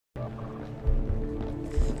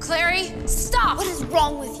off! What is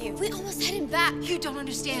wrong with you? We almost had him back. You don't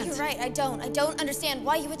understand. You're right, I don't. I don't understand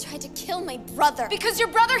why you would try to kill my brother. Because your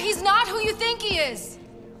brother, he's not who you think he is.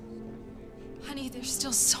 Honey, there's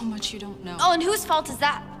still so much you don't know. Oh, and whose fault is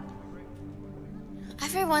that?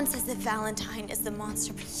 Everyone says that Valentine is the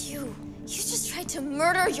monster, but you just tried to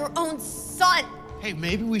murder your own son. Hey,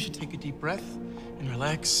 maybe we should take a deep breath and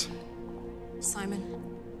relax. Simon,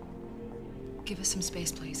 give us some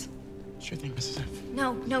space, please. Sure thing, Mrs. F.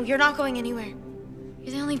 No, you're not going anywhere.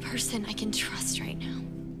 You're the only person I can trust right now.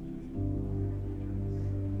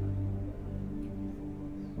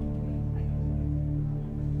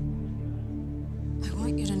 I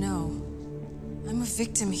want you to know, I'm a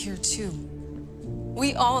victim here too.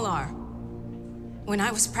 We all are. When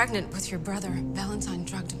I was pregnant with your brother, Valentine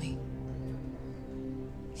drugged me.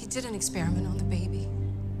 He did an experiment on the baby.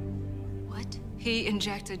 What? He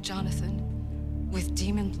injected Jonathan with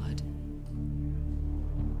demon blood.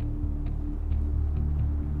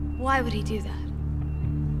 Why would he do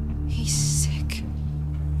that? He's sick.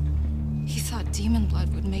 He thought demon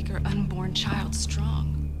blood would make our unborn child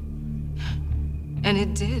strong. And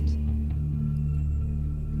it did.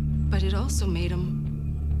 But it also made him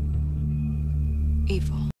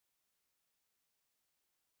evil.